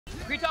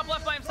Free top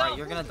left by himself. Alright,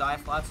 you're gonna die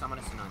flat, so I'm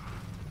gonna stun.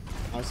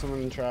 I have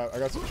someone in trap. I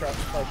got some trap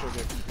pressure.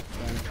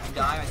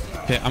 Die, I see.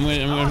 Okay, I'm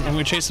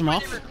gonna chase him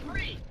off.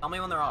 Tell me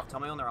when they're off. Tell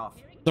me when they're off.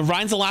 The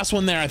Ryan's the last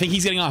one there. I think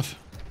he's getting off.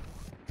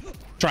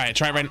 Try it.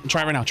 Try it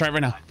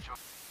right now.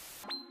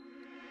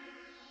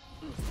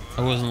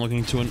 I wasn't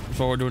looking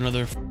forward to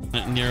another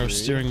Nero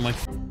steering my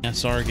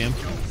SR game.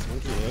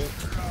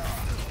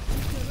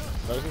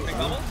 Big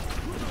bubble.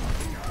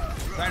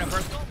 Trying to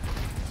personal.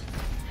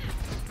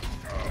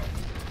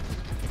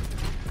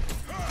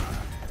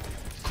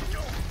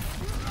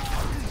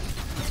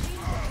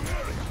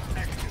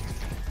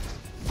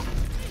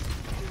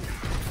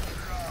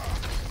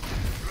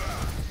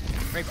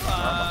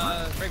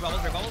 Break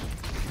bubbles.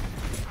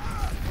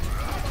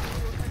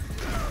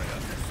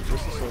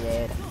 This is so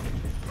low.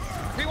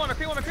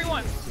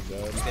 3-1.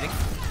 Just kidding.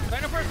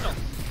 Trying to personal.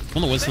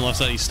 On the Winston left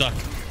side, he's stuck.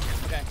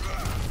 Okay.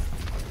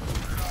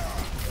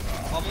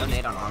 No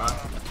nade on Ana.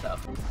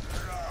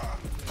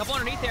 Couple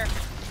underneath there.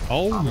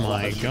 Oh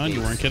my god,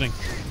 you weren't kidding.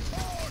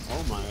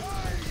 Oh my.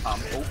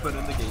 I'm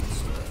opening the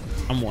gates.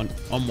 I'm one.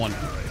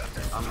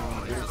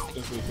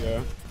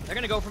 Yeah. They're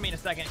gonna go for me in a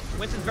second.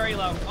 Winston's very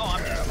low. Oh,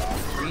 I'm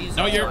dead.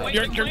 No,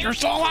 you're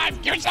still alive.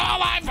 You're still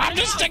alive. I'm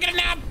just taking a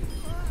nap.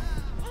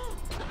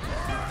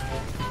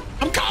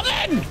 I'm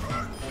coming.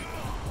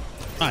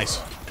 Nice.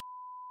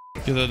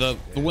 Yeah, the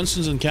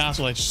Winston's in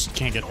castle. I just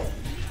can't get.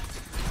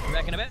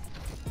 Back in a bit.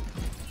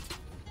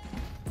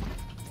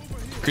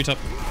 Creep up.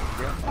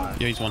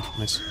 Yeah, he's one.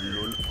 Nice.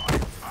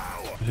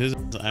 His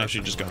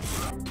actually just got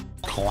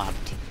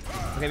clapped.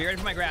 Okay, be ready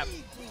for my grab.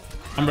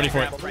 I'm ready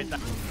for it. Right side.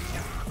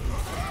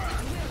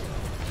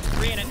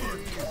 3 in it.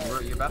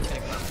 You're about to get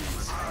it.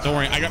 Don't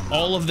worry, I got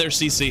all of their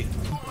CC.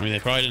 I mean, they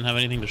probably didn't have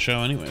anything to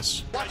show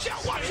anyways. Watch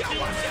out. Go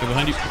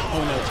behind you.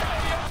 Oh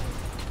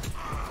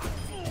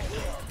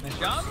Nice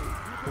job.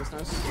 That's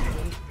nice.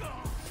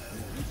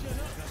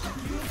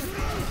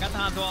 Got the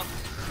Hans wall. no.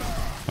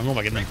 I'm going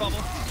back in there. Break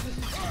bubble.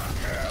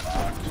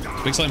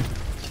 Big slam.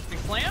 Big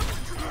slam.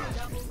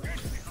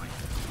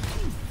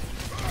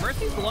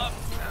 Mercy's low.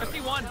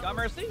 Mercy 1. Got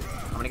Mercy.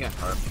 I'm gonna get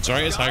hurt.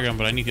 Sorry, it's high ground,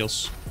 but I need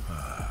heals.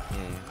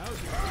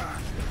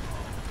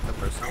 The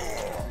person.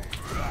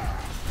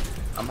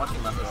 I'm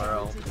watching left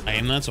RL. I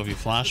aim that, so if you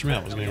flash me,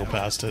 I was gonna go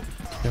past it.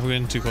 If we're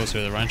getting too close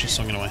here, the Ryan's just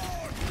swinging away.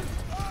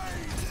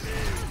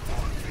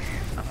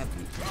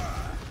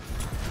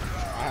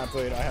 I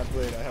have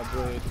blade.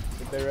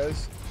 If there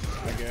is,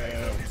 I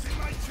go.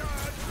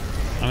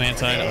 I'm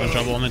anti.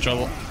 I'm in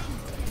trouble.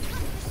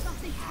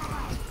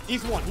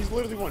 He's one. He's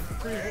literally one.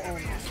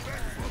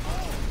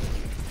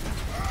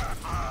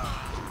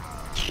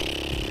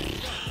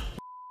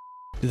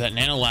 Dude, that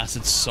nano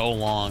lasted so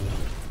long.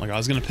 Like, I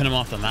was gonna pin him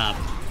off the map,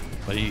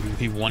 but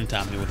he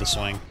one-tapped me with the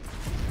swing.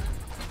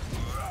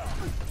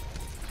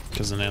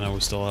 Because the nano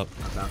was still up.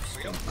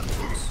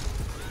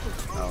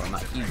 Oh, I'm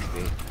not huge,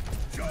 bait.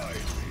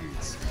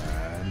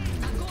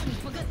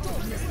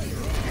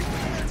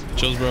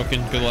 Show's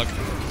broken. Good luck.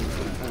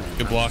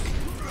 Good block.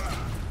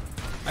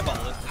 I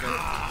bubbled it.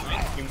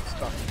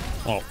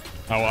 Oh,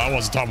 I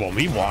wasn't talking about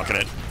me blocking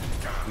it.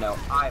 No,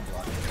 I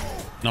blocked it.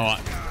 No,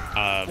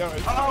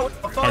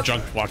 our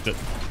junk blocked it.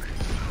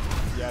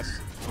 Yes.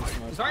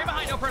 Sorry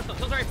behind, no personal.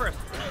 So sorry first.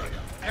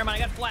 Never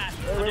mind, I got flash.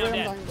 I'm down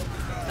dead.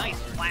 Nice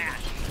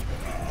flash.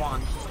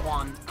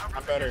 One.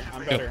 I'm better.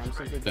 I'm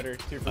simply better.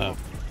 2 for 1.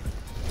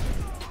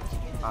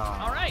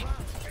 All right.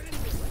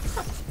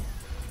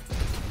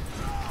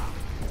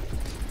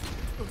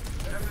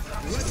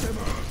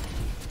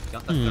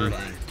 Got the third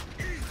egg.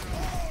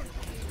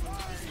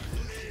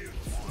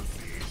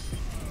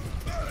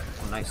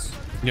 Oh, nice.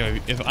 Yo,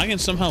 if I can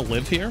somehow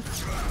live here.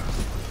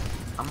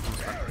 I'm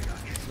almost back.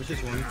 Which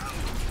is one.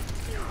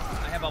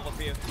 I have bubble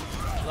for you.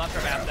 We lost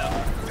our map though.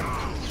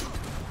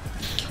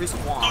 Here's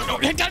one. Oh no!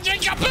 What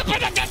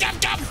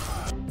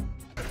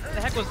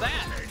the heck was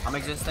that? I'm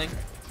existing.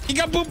 He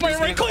got booped by a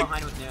right click.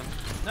 Behind with Noon.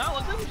 No,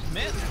 look at him just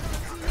missed.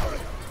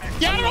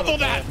 Yeah, I don't know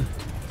that.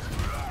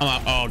 I'm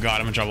out. Oh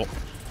god, I'm in trouble.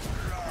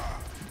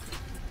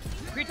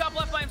 Free top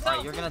left by himself.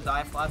 Alright, you're gonna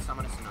die flat, so I'm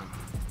gonna stun.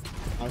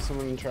 I have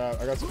someone in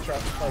trap. I got some trap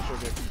pressure.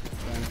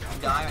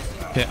 Die, I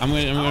see. Okay, I'm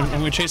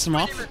gonna chase him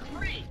off.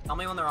 Tell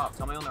me when they're off.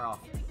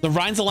 The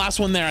Ryan's the last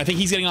one there. I think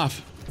he's getting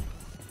off.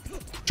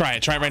 Try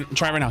it right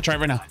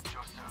now.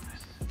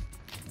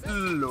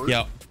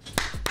 Yo.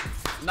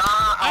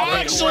 Nah,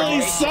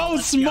 Actually, so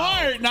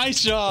smart.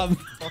 Nice job.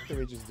 What did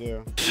we just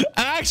do?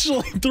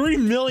 Actually, 3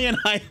 million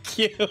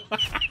IQ.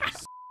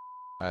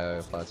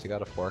 Flats, you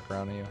got a fork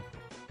around you?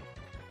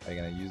 Are you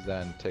gonna use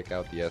that and take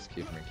out the S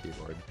key from your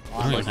keyboard?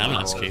 I don't even have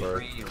an S key.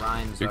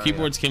 Your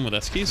keyboards came with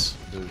S keys?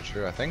 Is it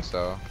true? I think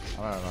so.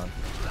 I don't know.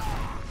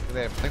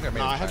 I think they're made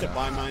No, in I had to China.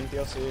 buy mine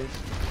DLC.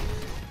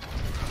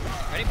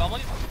 Ready,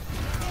 bubbling?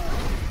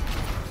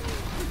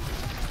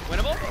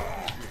 Winnable?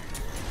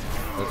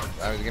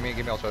 Give me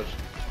all charge.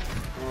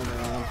 Oh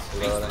man.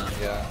 Reloading,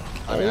 yeah.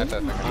 I mean, I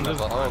think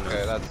oh,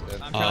 okay, that's it.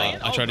 I'm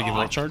trying. I tried to give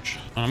it a charge.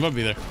 I'm about to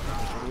be there.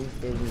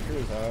 The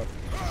recruiter's out.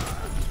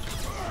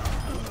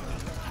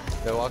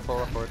 Yeah, walk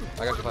forward.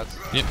 I got your flats.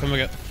 Yep, come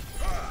again.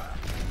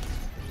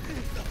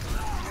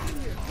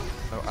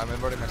 I'm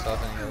inverting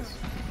myself in heals.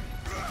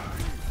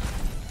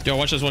 Yo,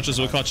 watch this,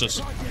 we'll clutch this.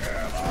 Big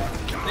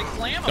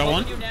slam. Got I'm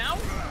one. you now.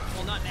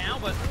 Well, not now,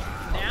 but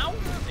now.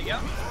 There you go.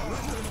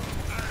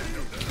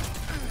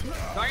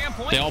 Target on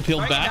point. They all peeled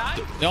Target back.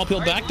 died. They all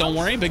peeled Target back. Don't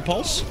low. worry, big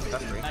pulse.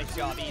 Nice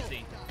job,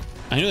 easy.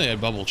 I knew they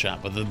had bubble chat,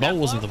 but the bubble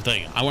wasn't the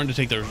thing. I wanted to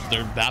take their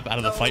BAP out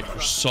of the fight for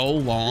so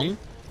long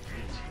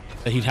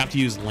that he'd have to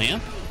use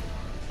lamp.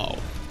 Oh.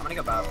 I'm gonna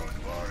go battle.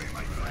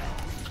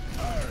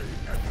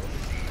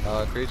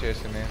 Kree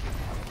chasing me.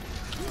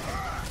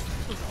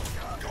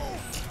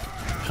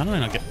 How did I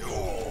not get?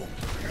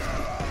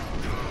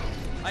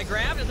 I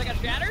grabbed as I got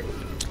shattered.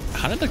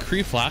 How did the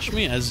Kree flash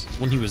me as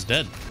when he was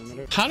dead?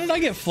 How did I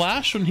get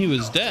flashed when he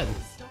was dead?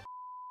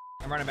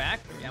 I'm running back.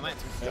 Yeah, I might.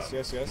 Yes.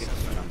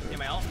 Get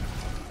my ult.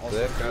 They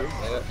use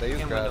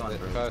Can't grab. window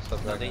They on probably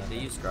slept No, dragon. they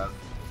use scrub.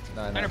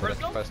 No, Kinda but they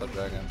personal? probably slept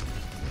dragon.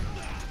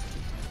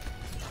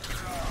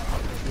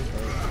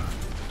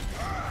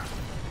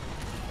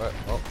 What?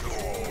 Oh,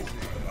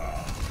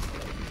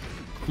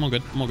 I'm all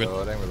good. I'm all good.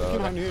 reloading, You can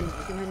reloading. hide in. You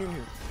can hide in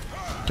here.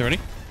 You ready?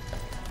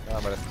 No,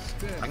 but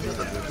I can go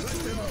for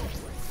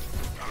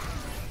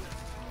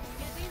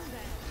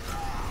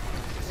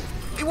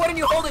Hey, why didn't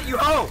you hold it, you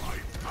hoe?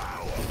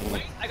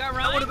 Wait, I got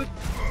That would have Ryan.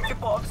 been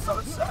people. I'm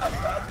so sad,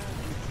 man.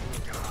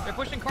 They're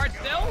pushing cards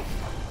still.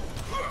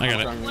 I got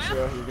Strong it.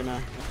 Lucio, you're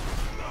gonna.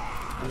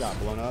 You got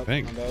blown up.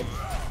 Big. I'm dead.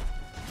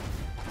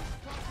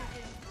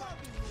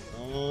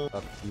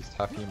 he's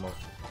tough emo.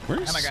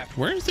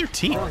 Where's their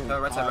team? No,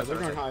 right side, right They're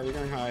side, going right high. They're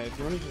going high. If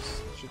you want to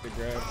just shoot the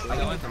grab. I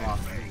can hit them off.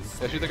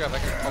 Yeah, shoot the guy. I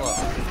can pull up.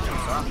 So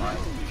I'm fine.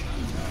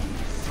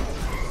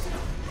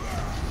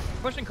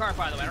 Pushing cart,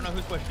 by the way. I don't know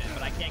who's pushing it,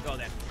 but I can't go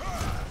there.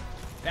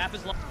 Gap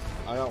is low.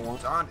 I got one.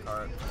 It's on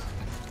card.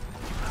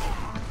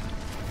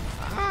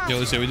 Yo,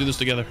 let's say we do this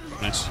together.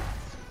 Nice.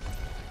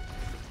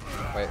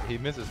 Wait, he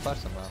missed his flash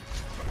somehow.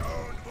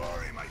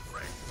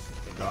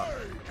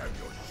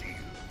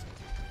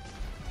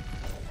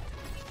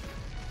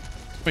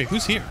 Wait,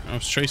 who's here? Oh,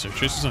 it's Tracer.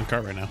 Tracer's on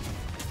cart right now.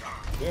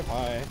 They're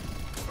high.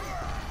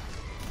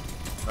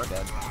 They're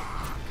dead.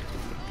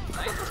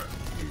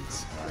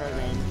 Right,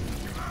 man.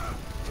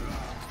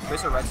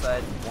 Tracer right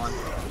side, one.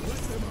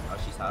 Oh,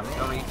 she's hot.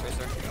 Go me,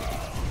 Tracer.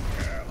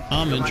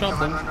 I'm in trouble.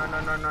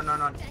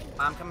 Run.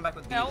 I'm coming back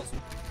with bees. Help.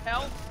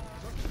 Help.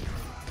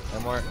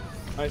 One more.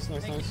 Nice.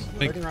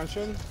 Big. Working around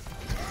Shin.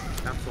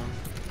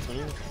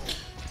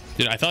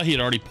 Dude, I thought he had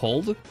already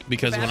pulled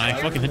because when I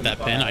fucking hit that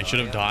pin, I should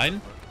have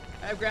died,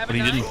 I have grab but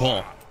he didn't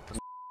pull.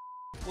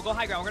 We'll go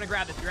high ground. We're gonna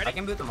grab this. You ready? I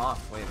can boot them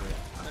off. Wait.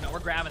 No, we're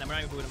grabbing them. We're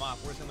not gonna boot them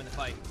off. We're just gonna win the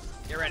fight.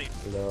 Get ready.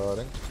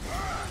 Reloading.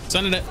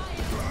 Sending it.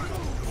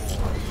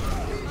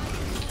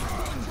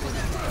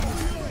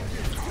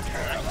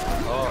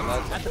 Oh,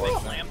 That's that's a big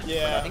slam.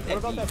 Yeah. I think What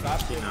about that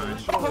basket? No,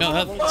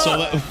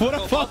 what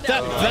about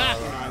that?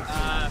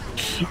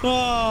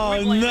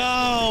 Oh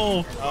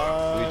no!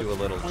 we do a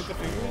little. Point the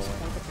fingers.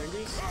 Point the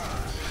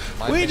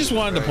fingers. We just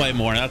wanted to play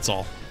more. That's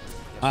all.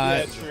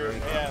 Yeah, true.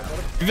 Yeah.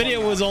 The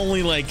video was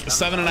only like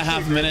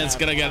 7.5 minutes.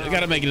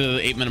 Gotta make it to the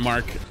 8-minute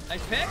mark.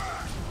 Nice pick.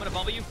 I'm gonna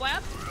bubble you,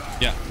 Flap.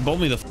 Yeah, bolt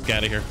me the fuck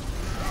out of here.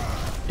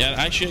 Yeah,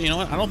 actually, you know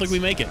what? I don't think we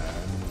make it.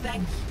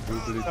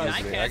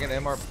 I can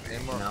aim more.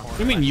 What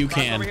do you mean you Over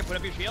can? here, put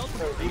up your shield.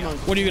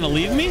 What, are you gonna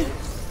leave me?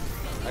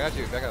 I got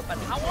you. Back up. But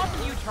how often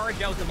do you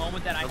charge out the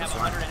moment that I have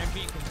 100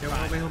 energy and can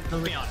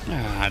survive? Be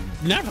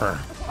honest. Never.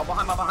 Oh,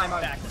 behind.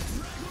 Back.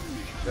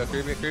 Yeah,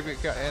 creepy.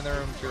 In the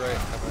room to your right.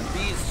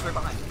 Bees straight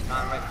behind.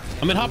 Right.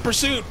 I'm in hot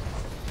pursuit.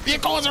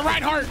 Vehicle is a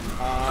right heart.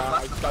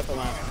 I got the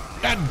lamp.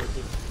 God.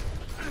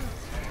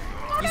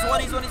 He's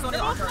one.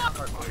 On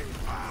cart.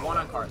 One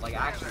on cart. Like,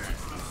 actually.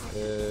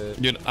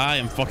 Dude, I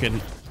am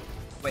fucking.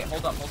 Wait,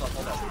 hold up.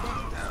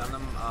 Send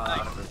them,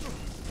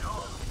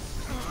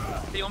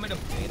 Do you want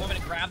me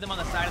to grab them on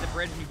the side of the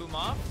bridge and you boot them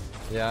off?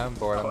 Yeah, I'm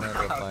bored. I'm gonna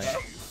go flank.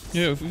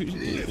 Yo.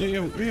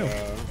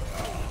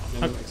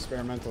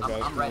 Experimental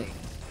guys. I'm ready.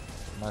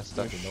 I'm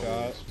stuck in the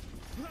Shot. woods.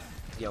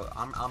 Yo,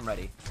 I'm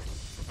ready.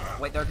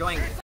 Wait, they're going.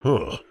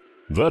 Huh.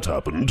 That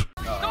happened.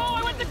 No,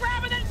 I went to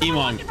grab it and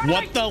Emon,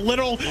 what the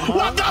little?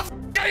 What the f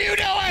are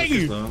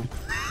you doing?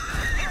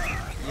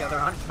 Yeah, they're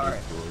on cart.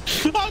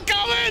 I'm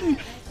coming.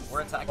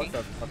 We're attacking. What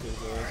the fuck is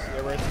this?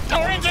 Yeah, we're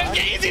Oh, it's an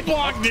easy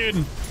block,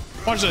 dude.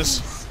 Watch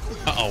this.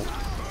 Uh-oh.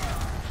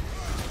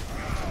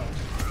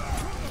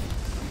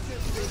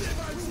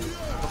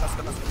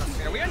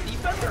 Are we on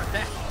defense or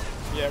attack?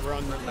 Yeah, we're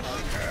on.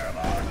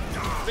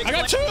 I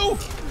got 2. Oh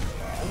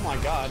my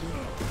god.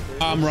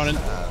 I'm running.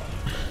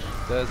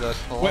 There's a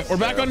Wait, we're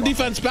back on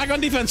defense. Back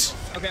on defense.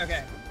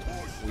 Okay.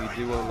 We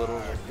do a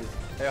little.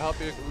 Hey, help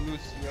you,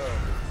 Lucio.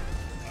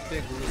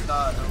 Big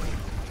Lucio.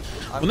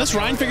 When this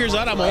Ryan figures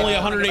out I'm only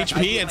 100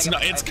 HP,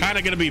 it's kind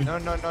of gonna be No.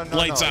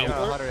 lights You're out.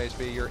 not 100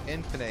 HP. You're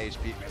infinite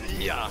HP.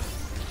 Yeah.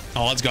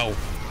 Oh, let's go.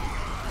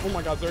 Oh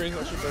my god, there is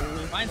actually burning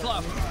me. Mine's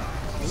low.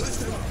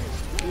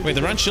 Wait,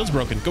 the Ryan shield's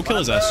broken. Go kill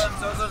his ass.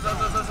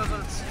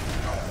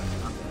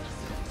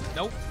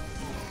 Nope.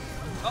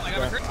 Oh, I got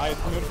my crit. I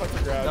notified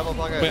the grab. Double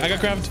plug. Wait, I got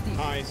grabbed.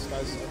 Nice,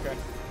 guys. Okay.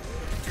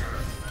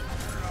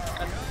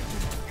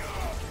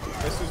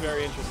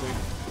 very interesting.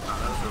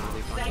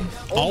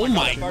 Oh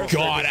my first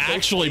god, strike is so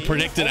actually clean.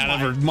 predicted Oh out of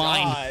my her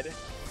mind. God.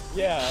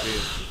 Yeah.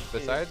 Dude,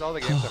 besides all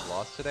the games I've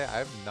lost today, I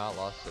have not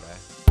lost today.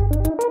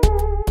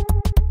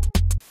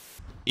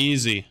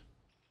 Easy.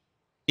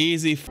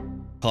 Easy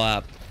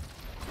clap.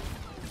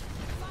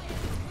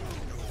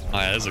 Oh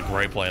yeah, this is a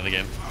great play of the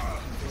game.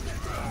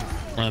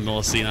 We're in the middle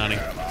of C90.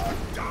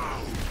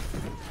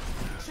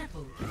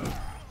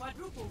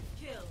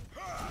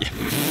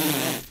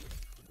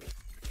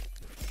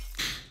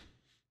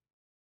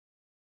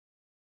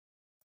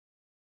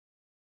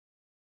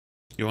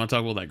 You want to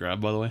talk about that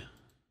grab, by the way?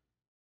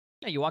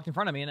 Yeah, you walked in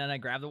front of me and then I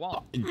grabbed the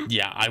wall.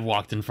 Yeah, I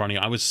walked in front of you.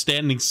 I was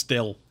standing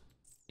still.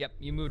 Yep,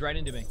 you moved right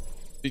into me.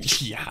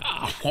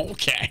 Yeah,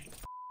 okay.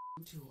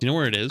 Do you know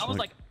where it is? I was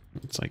like,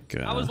 it's like.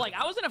 I was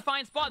in a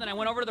fine spot, then I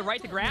went over to the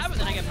right to grab, and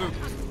then I got moved.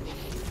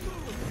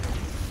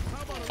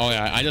 Oh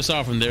yeah, I just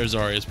saw it from their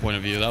Zarya's point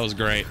of view. That was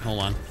great.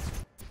 Hold on.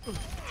 It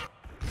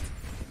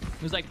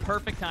was like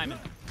perfect timing.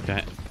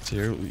 Okay, so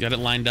here we got it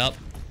lined up.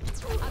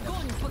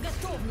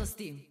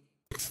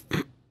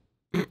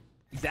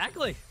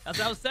 Exactly. That's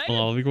what I was saying. Hold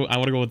on, let me go. I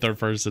want to go with third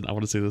person. I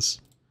want to see this.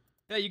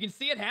 Yeah, you can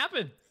see it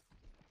happen.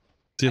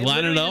 Did you I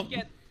line it literally up?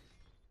 just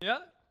Yeah.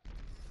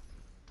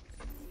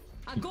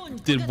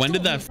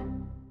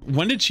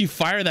 When did she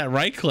fire that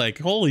right click?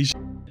 Holy sh!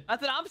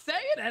 That's what I'm saying,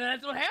 and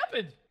that's what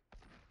happened.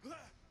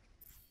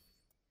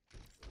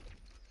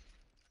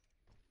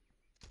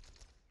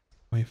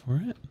 Wait for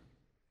it.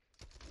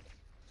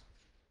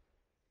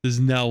 There's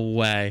no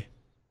way.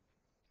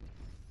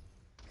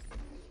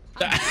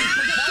 I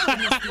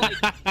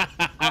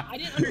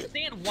didn't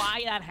understand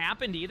why that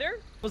happened either.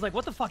 I was like,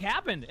 what the fuck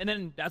happened? And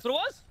then that's what it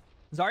was.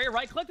 Zarya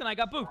right clicked and I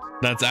got booped.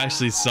 That's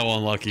actually so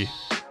unlucky.